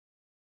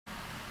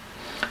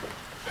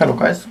Hello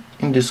guys,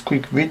 in this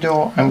quick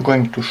video I'm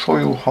going to show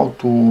you how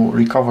to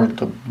recover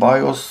the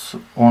BIOS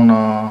on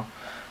a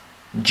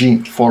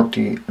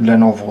G40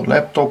 Lenovo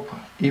laptop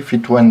if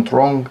it went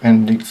wrong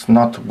and it's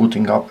not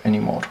booting up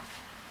anymore.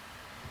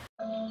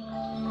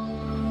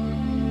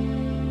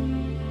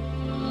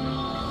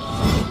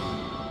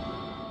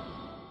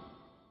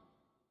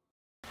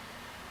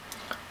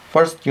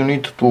 First you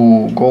need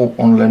to go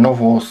on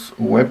Lenovo's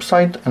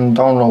website and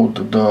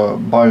download the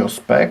BIOS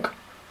pack,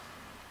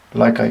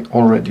 like I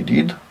already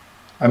did.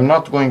 I'm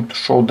not going to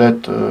show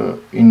that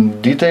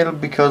in detail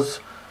because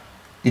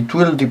it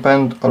will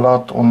depend a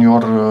lot on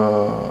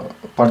your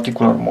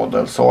particular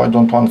model, so I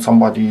don't want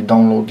somebody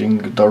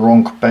downloading the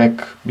wrong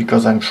pack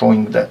because I'm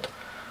showing that.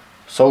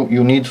 So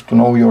you need to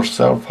know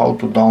yourself how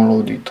to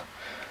download it.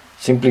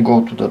 Simply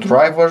go to the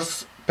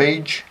drivers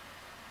page,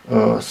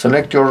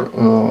 select your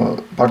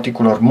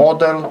particular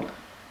model,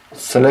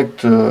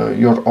 select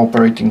your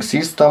operating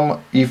system.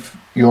 If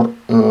your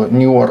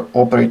newer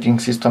operating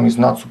system is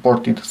not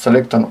supported,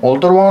 select an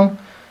older one,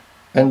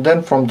 and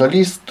then from the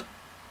list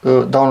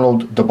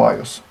download the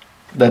BIOS.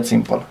 That's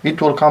simple. It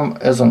will come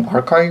as an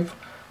archive,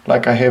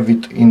 like I have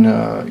it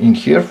in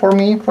here for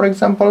me, for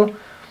example.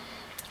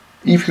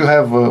 If you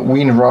have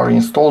WinRAR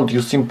installed,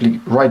 you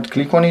simply right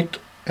click on it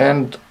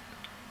and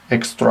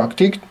extract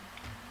it,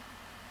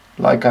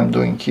 like I'm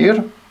doing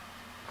here,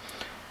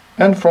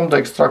 and from the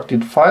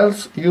extracted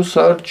files you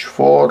search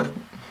for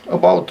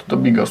about the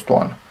biggest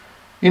one.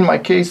 In my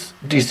case,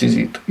 this is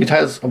it. It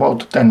has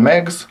about 10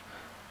 megs,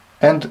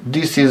 and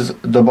this is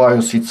the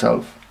BIOS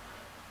itself.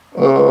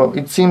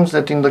 It seems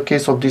that in the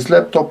case of this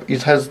laptop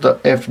it has the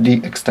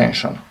FD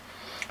extension.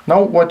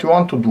 Now what you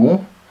want to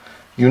do,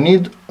 you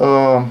need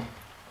a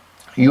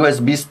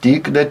USB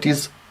stick that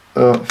is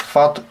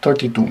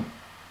FAT32.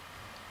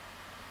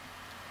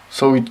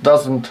 So it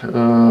doesn't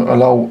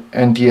allow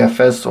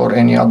NTFS or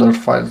any other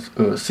file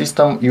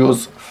system.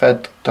 Use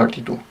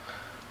FAT32.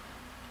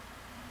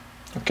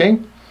 Okay,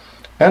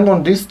 and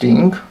on this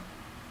thing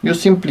you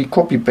simply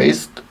copy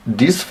paste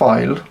this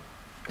file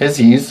as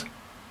is.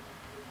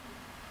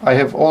 I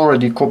have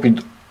already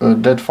copied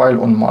that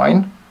file on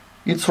mine.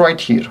 It's right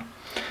here.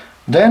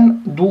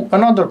 Then do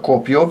another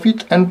copy of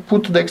it and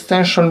put the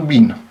extension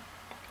bin.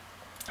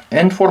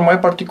 And for my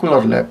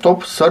particular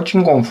laptop,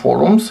 searching on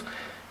forums,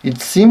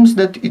 it seems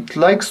that it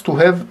likes to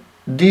have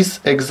this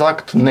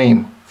exact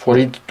name for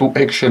it to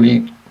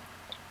actually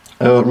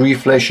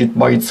refresh it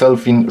by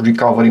itself in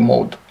recovery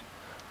mode.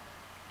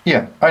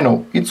 Yeah, I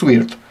know, it's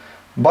weird.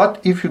 But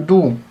if you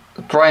do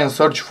try and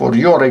search for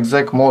your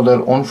exact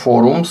model on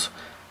forums,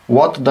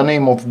 what the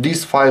name of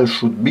this file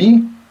should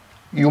be,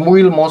 you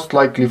will most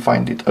likely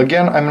find it.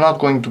 Again, I'm not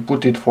going to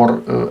put it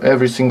for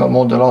every single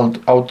model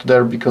out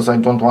there because I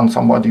don't want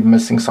somebody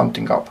messing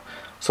something up.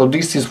 So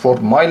this is for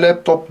my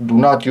laptop. Do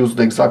not use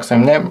the exact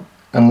same name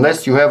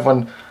unless you have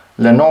an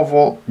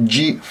Lenovo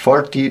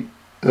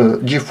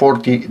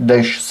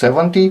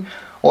G40-70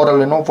 or a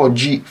Lenovo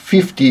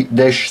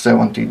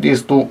G50-70.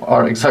 These two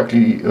are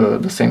exactly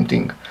the same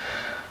thing.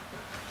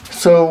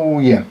 So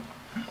yeah,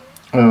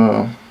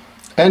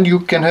 and you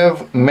can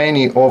have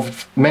many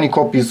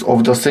copies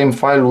of the same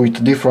file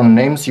with different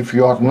names if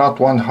you are not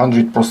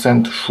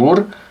 100%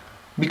 sure,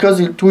 because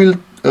it will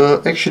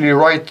actually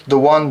write the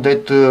one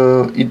that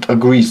it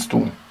agrees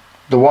to,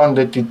 the one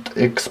that it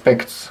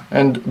expects.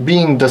 And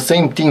being the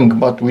same thing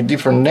but with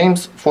different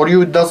names, for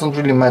you it doesn't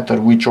really matter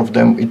which of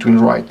them it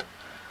will write.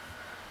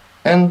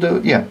 And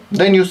yeah,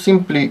 then you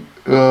simply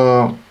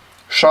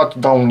shut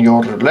down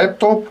your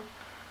laptop,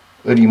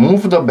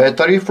 remove the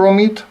battery from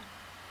it,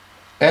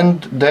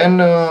 and then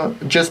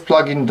just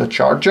plug in the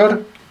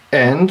charger.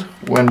 And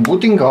when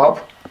booting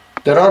up,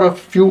 there are a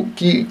few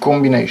key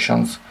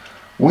combinations: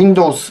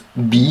 Windows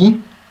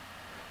B,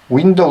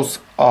 Windows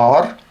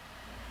R,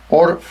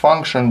 or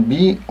Function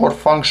B or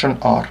Function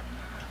R.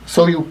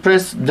 So you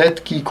press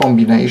that key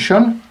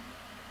combination.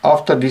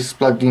 After this is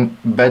plugged in,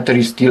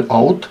 battery still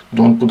out,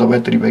 don't put the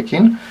battery back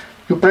in.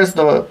 You press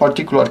the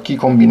particular key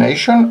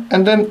combination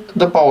and then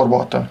the power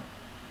button,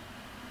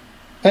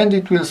 and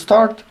it will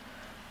start.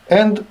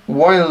 And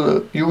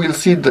while you will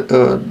see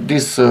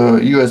this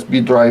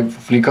USB drive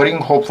flickering,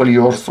 hopefully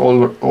yours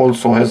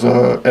also has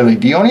a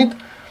LED on it,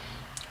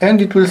 and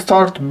it will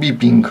start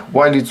beeping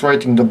while it's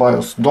writing the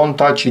BIOS. Don't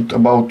touch it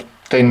about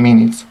 10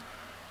 minutes.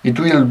 It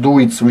will do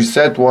its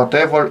reset,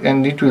 whatever,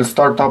 and it will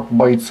start up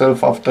by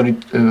itself after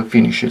it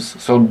finishes.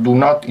 So do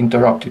not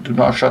interrupt it, do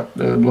not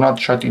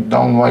shut it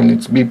down while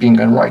it's beeping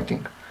and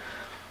writing.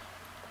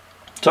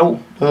 So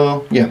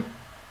yeah,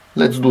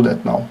 let's do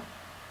that now.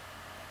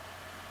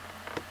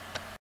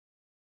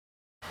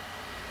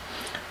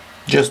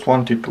 Just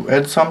wanted to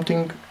add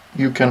something.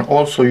 You can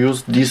also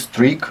use this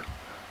trick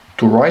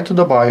to write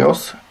the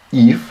BIOS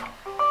if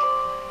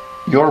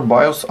your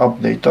BIOS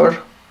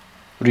updater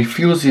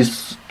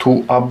refuses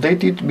to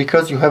update it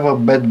because you have a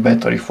bad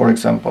battery, for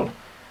example.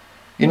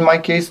 In my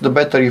case, the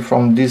battery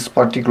from this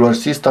particular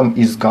system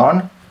is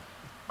gone,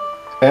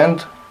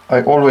 and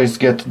I always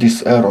get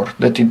this error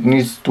that it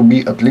needs to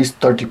be at least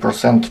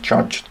 30%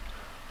 charged.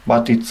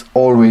 but it's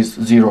always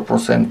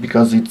 0%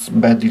 because it's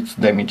bad, it's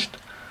damaged.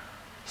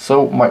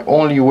 So my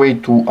only way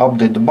to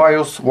update the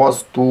BIOS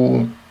was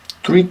to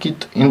trick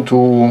it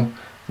into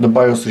the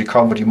BIOS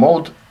recovery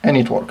mode, and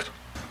it worked.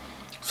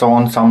 So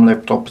on some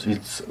laptops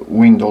it's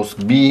Windows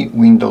B,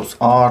 Windows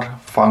R,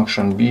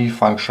 function B,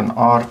 function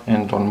R,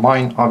 and on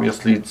mine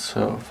obviously it's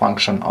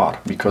function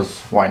R,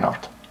 because why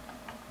not?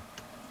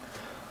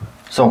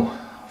 So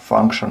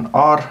function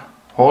R,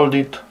 hold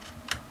it,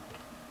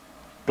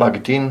 plug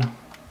it in,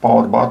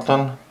 power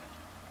button,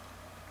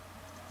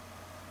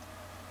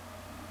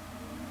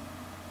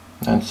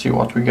 and see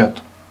what we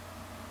get.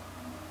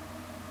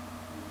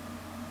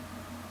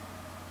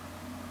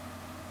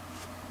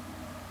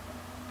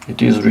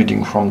 It is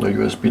reading from the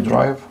USB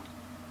drive,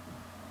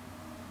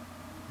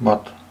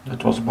 but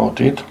that was about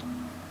it.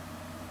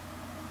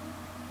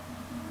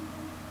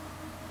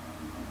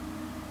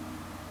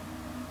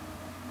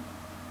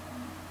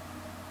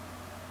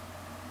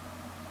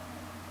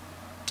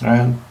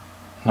 And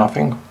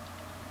nothing.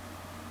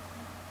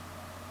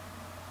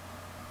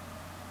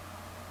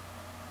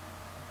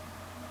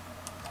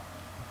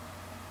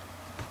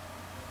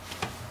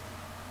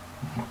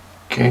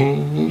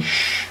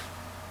 Okay-ish.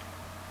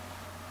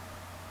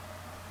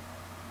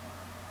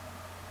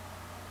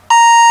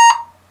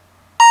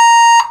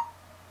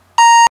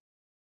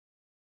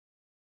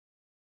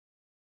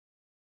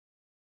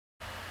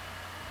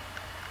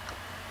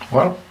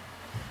 Well,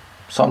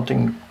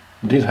 something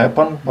did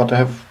happen, but I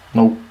have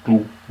no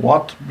clue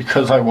what,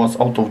 because I was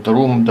out of the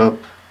room. The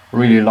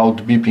really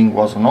loud beeping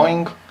was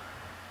annoying.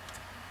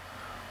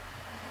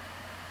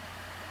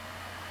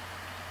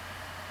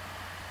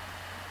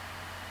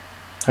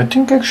 I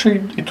think actually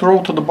it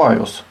wrote the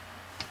BIOS,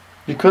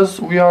 because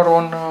we are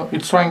on,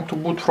 it's trying to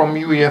boot from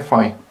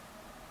UEFI.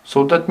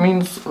 So that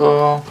means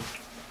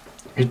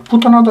it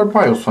put another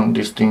BIOS on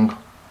this thing.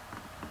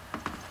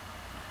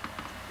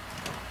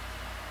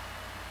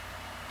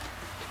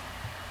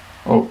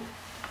 Oh,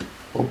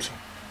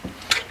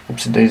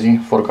 oopsie daisy,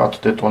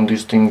 forgot that on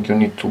this thing you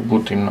need to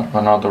boot in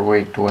another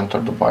way to enter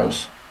the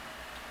BIOS.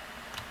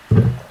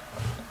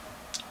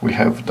 We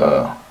have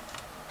the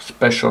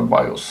special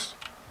BIOS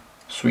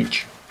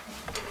switch.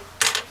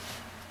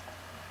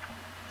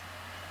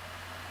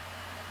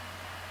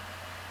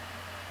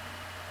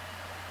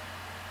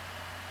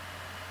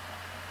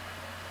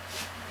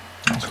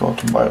 Let's go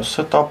to BIOS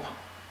setup.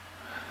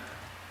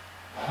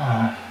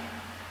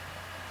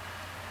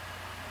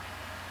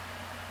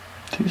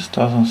 This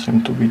doesn't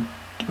seem to be...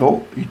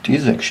 Oh, it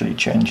is actually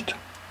changed.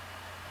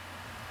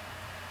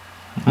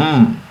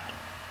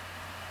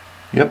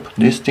 Yep,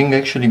 this thing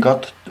actually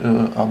got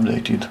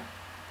updated.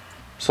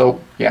 So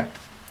yeah,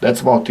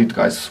 that's about it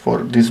guys for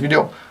this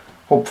video.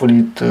 Hopefully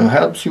it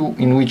helps you,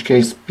 in which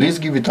case please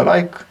give it a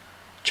like,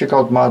 check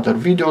out my other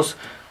videos,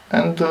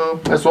 and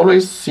as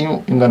always, see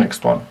you in the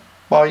next one.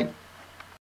 Bye!